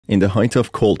In the height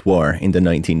of Cold War in the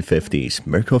 1950s,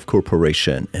 Murkoff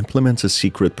Corporation implements a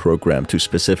secret program to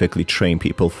specifically train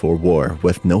people for war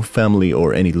with no family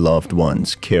or any loved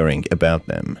ones caring about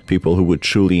them. People who would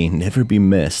truly never be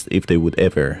missed if they would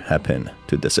ever happen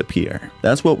to disappear.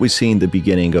 That's what we see in the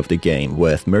beginning of the game,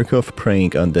 with Murkoff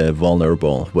preying on the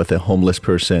vulnerable, with a homeless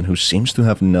person who seems to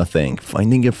have nothing,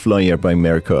 finding a flyer by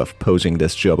Murkoff posing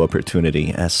this job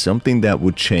opportunity as something that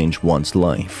would change one's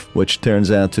life, which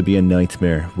turns out to be a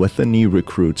nightmare, with the new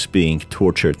recruits being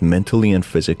tortured mentally and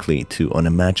physically to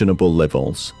unimaginable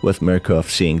levels, with Murkoff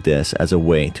seeing this as a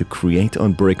way to create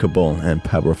unbreakable and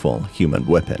powerful human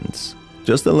weapons.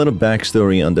 Just a little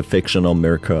backstory on the fictional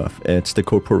Murkoff. It's the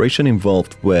corporation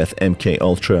involved with MK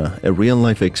Ultra, a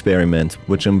real-life experiment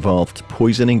which involved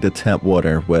poisoning the tap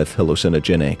water with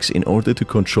hallucinogenics in order to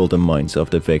control the minds of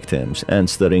the victims, and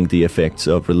studying the effects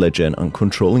of religion on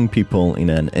controlling people in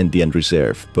an Indian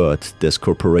reserve. But this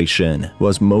corporation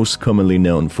was most commonly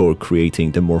known for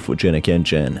creating the morphogenic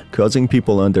engine, causing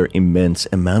people under immense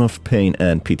amount of pain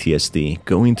and PTSD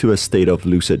go into a state of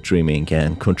lucid dreaming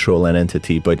and control an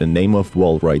entity by the name of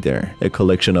Wall Rider, a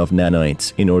collection of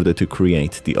nanites, in order to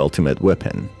create the ultimate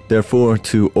weapon. Therefore,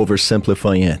 to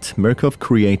oversimplify it, Murkoff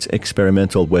creates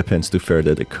experimental weapons to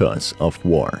further the cause of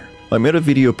war. I made a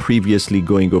video previously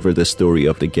going over the story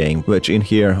of the game, which in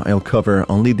here I'll cover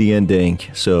only the ending,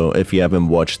 so if you haven't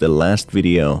watched the last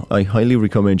video, I highly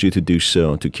recommend you to do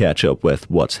so to catch up with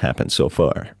what's happened so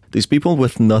far. These people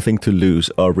with nothing to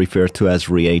lose are referred to as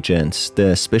reagents,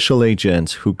 the special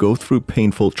agents who go through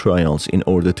painful trials in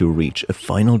order to reach a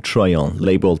final trial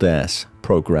labeled as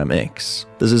Program X.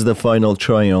 This is the final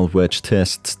trial which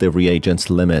tests the reagents'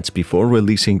 limits before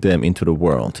releasing them into the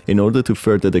world, in order to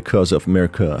further the cause of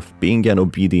Murkoff, being an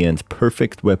obedient,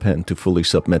 perfect weapon to fully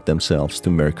submit themselves to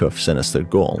Murkoff's sinister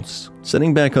goals.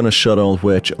 Sitting back on a shuttle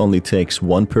which only takes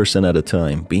one person at a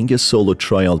time, being a solo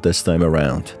trial this time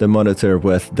around, the monitor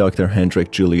with Dr.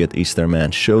 Hendrik Juliet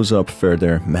Easterman shows up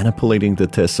further, manipulating the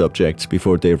test subjects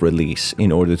before their release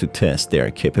in order to test their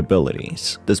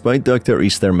capabilities. Despite Dr.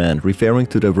 Easterman referring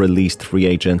to the released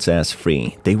reagents as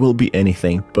free, they will be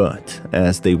anything but,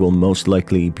 as they will most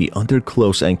likely be under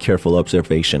close and careful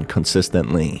observation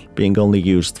consistently, being only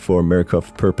used for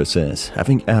Murkoff purposes,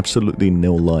 having absolutely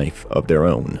no life of their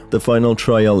own. The final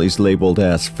trial is labeled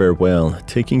as Farewell,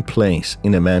 taking place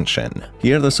in a mansion.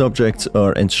 Here the subjects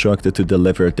are instructed to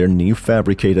deliver their new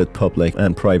fabricated public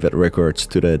and private records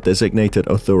to the designated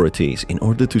authorities in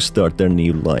order to start their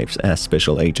new lives as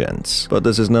special agents. But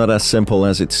this is not as simple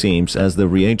as it seems, as the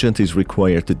reagent is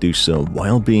required to do so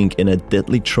while being in a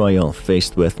deadly trial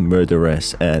faced with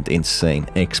murderous and insane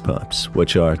X-pups,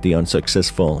 which are the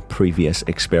unsuccessful previous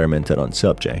experimented on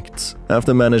subjects.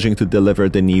 After managing to deliver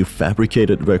the new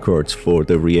fabricated records for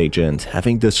the reagent,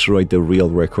 having destroyed the real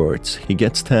records, he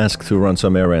gets tasked to run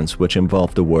some errands which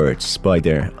involve the words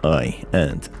spider, eye,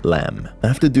 and lamb.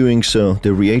 After doing so,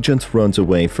 the reagent runs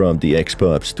away from the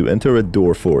X-pups to enter a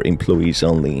door for employees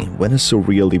only, when a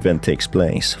surreal event takes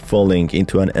place, falling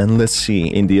into an endless sea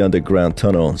in the underground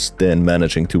tunnels, then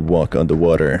managing to walk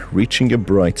underwater, reaching a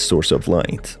bright source of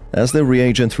light. As the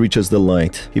reagent reaches the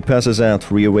light, he passes out,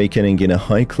 reawakening in a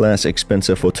high-class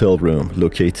expensive hotel room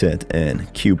located in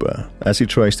Cuba. As he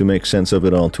tries to make sense of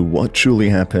it all to what truly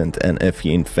happened and if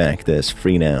he in fact is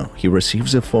free now, he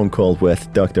receives a phone call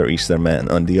with Dr. Easterman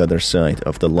on the other side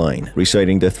of the line,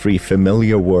 reciting the three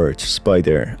familiar words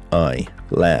spider, eye,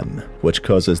 lamb, which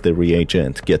causes the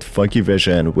reagent get foggy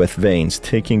vision, with veins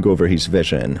taking over his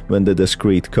vision, when the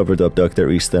discreet covered up Dr.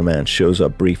 Easterman shows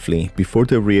up briefly before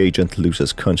the reagent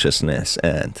loses consciousness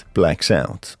and blacks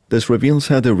out. This reveals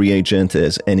how the reagent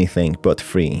is anything but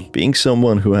free, being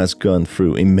someone who has gone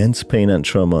through immense pain and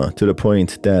trauma to the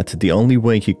point that the only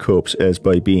way he copes is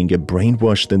by being a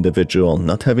brainwashed individual,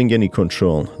 not having any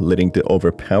control, letting the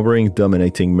overpowering,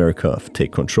 dominating Murkoff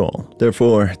take control.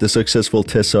 Therefore, the successful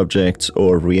test subjects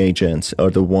or reagents are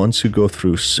the ones who go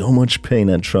through so much pain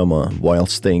and trauma while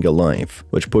staying alive,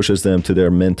 which pushes them to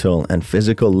their mental and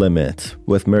physical limit,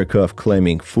 with Murkoff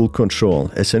claiming full control,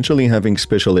 essentially having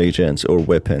special agents or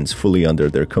weapons fully under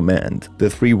their command. The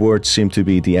three words seem to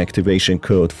be the activation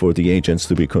code for the agents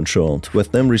to be controlled,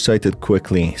 with them recited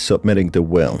quickly, submitting the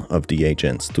will of the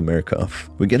agents to Murkoff.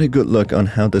 We get a good look on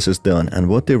how this is done and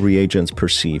what the reagents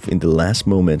perceive in the last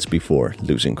moments before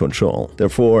losing control.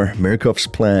 Therefore, Murkoff's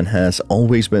plan has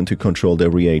always been to control their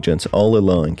reagents all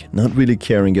along, not really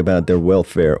caring about their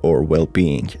welfare or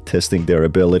well-being, testing their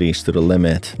abilities to the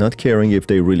limit, not caring if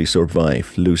they really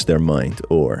survive, lose their mind,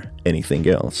 or anything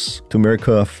else. To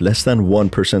Murkoff, less than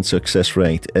 1% success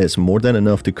rate is more than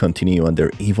enough to continue on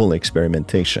their evil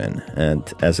experimentation,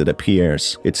 and as it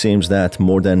appears, it seems that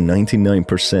more than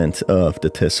 99% of the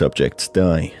test subjects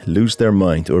die, lose their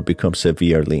mind, or become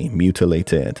severely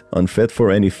mutilated, unfit for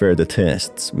any further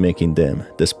tests, making them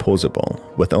disposable,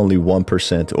 with only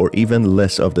 1% or even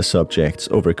less of the subjects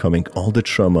overcoming all the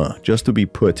trauma just to be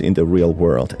put in the real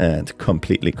world and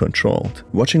completely controlled.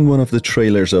 Watching one of the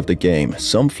trailers of the game,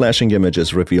 some flashing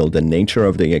images reveal the nature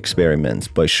of the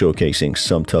experiment by showcasing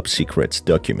some top secret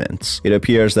documents. It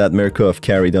appears that Murkoff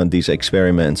carried on these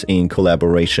experiments in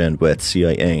collaboration with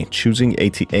CIA, choosing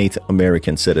 88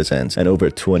 American citizens and over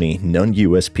 20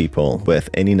 non-US people with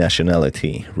any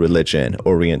nationality, religion,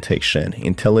 orientation,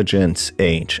 intelligence,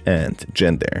 age, and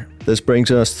gender. This brings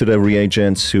us to the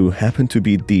reagents who happen to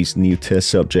be these new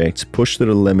test subjects pushed to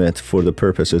the limit for the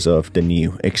purposes of the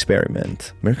new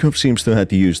experiment. Murkoff seems to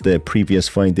have used the previous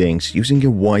findings using a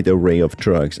wide array of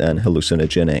drugs and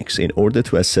hallucinogenics in order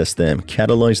to assess them,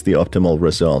 catalyze the optimal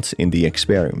results in the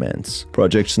experiments.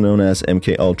 Projects known as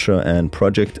MK Ultra and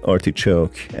Project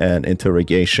Artichoke, an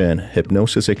interrogation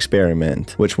hypnosis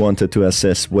experiment which wanted to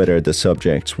assess whether the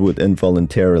subjects would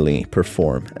involuntarily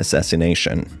perform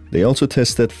assassination. They also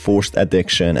tested forced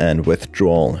addiction and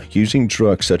withdrawal using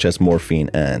drugs such as morphine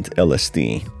and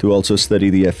LSD, to also study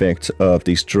the effects of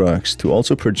these drugs, to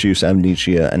also produce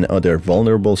amnesia and other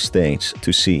vulnerable states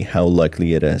to see how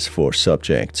likely it is for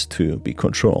subjects to be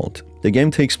controlled. The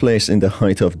game takes place in the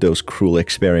height of those cruel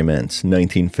experiments,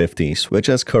 1950s, which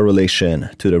has correlation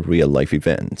to the real-life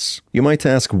events. You might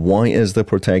ask, why is the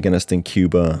protagonist in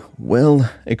Cuba?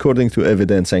 Well, according to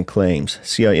evidence and claims,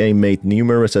 CIA made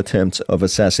numerous attempts of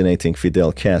assassinating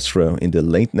Fidel Castro in the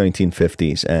late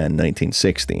 1950s and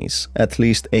 1960s. At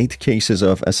least 8 cases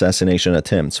of assassination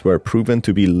attempts were proven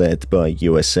to be led by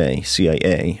USA,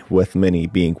 CIA, with many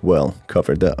being well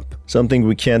covered up. Something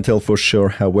we can't tell for sure,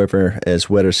 however, is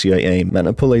whether CIA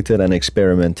manipulated and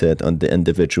experimented on the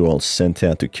individuals sent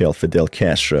out to kill Fidel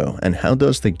Castro, and how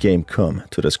does the game come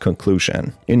to this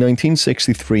conclusion? In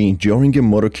 1963, during a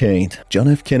motorcade, John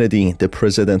F. Kennedy, the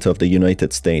President of the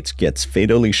United States, gets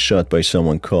fatally shot by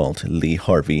someone called Lee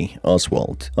Harvey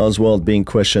Oswald. Oswald, being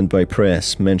questioned by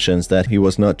press, mentions that he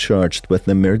was not charged with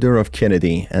the murder of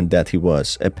Kennedy and that he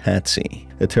was a patsy,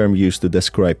 a term used to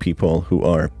describe people who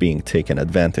are being taken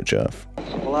advantage of.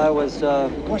 Well, I was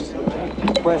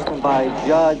questioned by a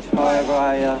judge. However,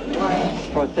 I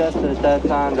protested at that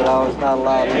time that I was not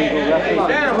allowed legal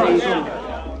representation.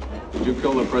 Did you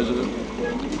kill the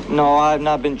president? No, I've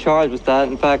not been charged with that.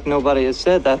 In fact, nobody has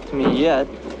said that to me yet.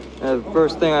 The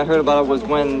first thing I heard about it was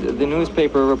when the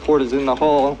newspaper reporters in the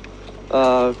hall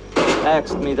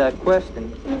asked me that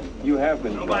question. You have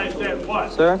been. Nobody said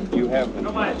what? Sir? You have been.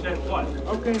 Nobody said what?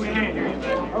 Okay, we can't hear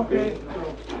you. Okay.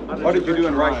 What did you do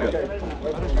in Russia?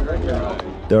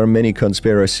 There are many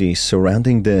conspiracies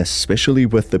surrounding this, especially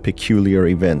with the peculiar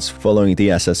events following the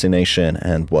assassination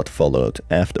and what followed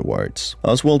afterwards.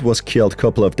 Oswald was killed a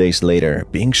couple of days later,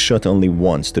 being shot only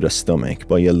once to the stomach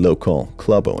by a local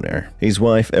club owner. His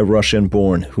wife, a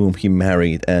Russian-born whom he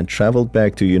married and traveled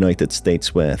back to the United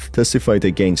States with, testified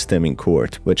against him in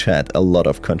court, which had a lot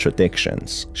of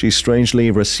contradictions. She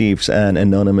strangely receives an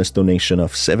anonymous donation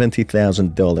of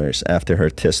 $70,000 after her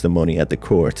testimony at the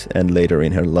court and later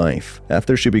in her life.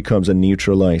 After she becomes a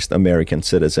neutralized American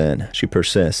citizen, she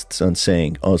persists on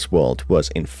saying Oswald was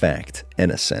in fact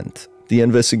innocent. The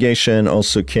investigation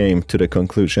also came to the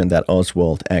conclusion that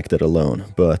Oswald acted alone,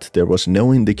 but there was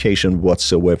no indication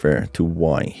whatsoever to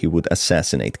why he would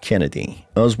assassinate Kennedy.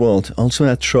 Oswald also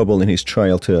had trouble in his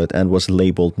childhood and was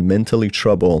labeled mentally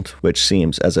troubled, which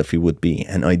seems as if he would be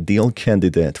an ideal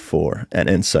candidate for an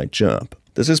inside job.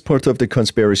 This is part of the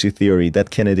conspiracy theory that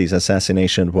Kennedy's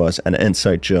assassination was an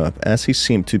inside job, as he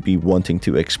seemed to be wanting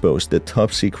to expose the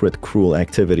top-secret cruel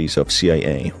activities of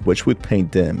CIA, which would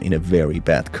paint them in a very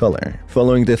bad color.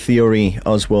 Following the theory,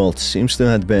 Oswald seems to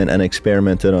have been an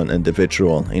experimented on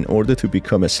individual in order to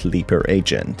become a sleeper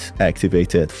agent,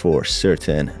 activated for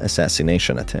certain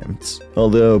assassination attempts.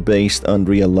 Although based on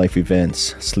real-life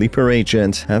events, sleeper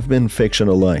agents have been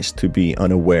fictionalized to be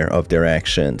unaware of their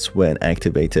actions when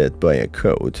activated by a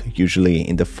code, usually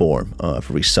in the form of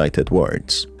recited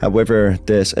words. However,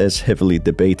 this is heavily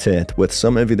debated, with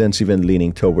some evidence even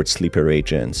leaning towards sleeper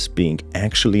agents being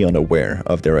actually unaware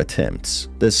of their attempts.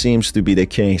 This seems to be the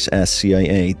case, as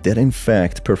CIA did in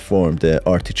fact perform the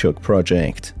Artichoke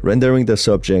project, rendering the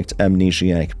subject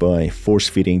amnesiac by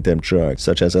force-feeding them drugs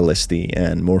such as LSD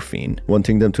and morphine,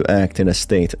 wanting them to act in a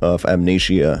state of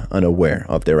amnesia, unaware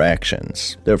of their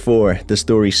actions. Therefore, the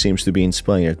story seems to be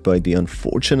inspired by the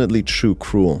unfortunately true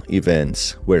cruel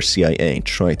events where CIA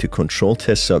tried to control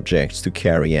test subjects to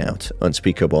carry out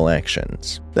unspeakable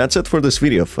actions. That's it for this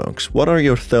video, folks. What are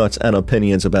your thoughts and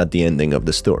opinions about the ending of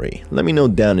the story? Let me know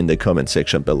down in the comment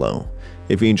section below.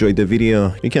 If you enjoyed the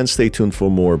video, you can stay tuned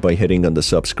for more by hitting on the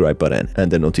subscribe button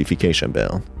and the notification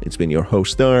bell. It's been your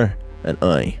host Dar, and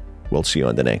I will see you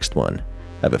on the next one.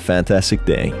 Have a fantastic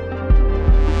day.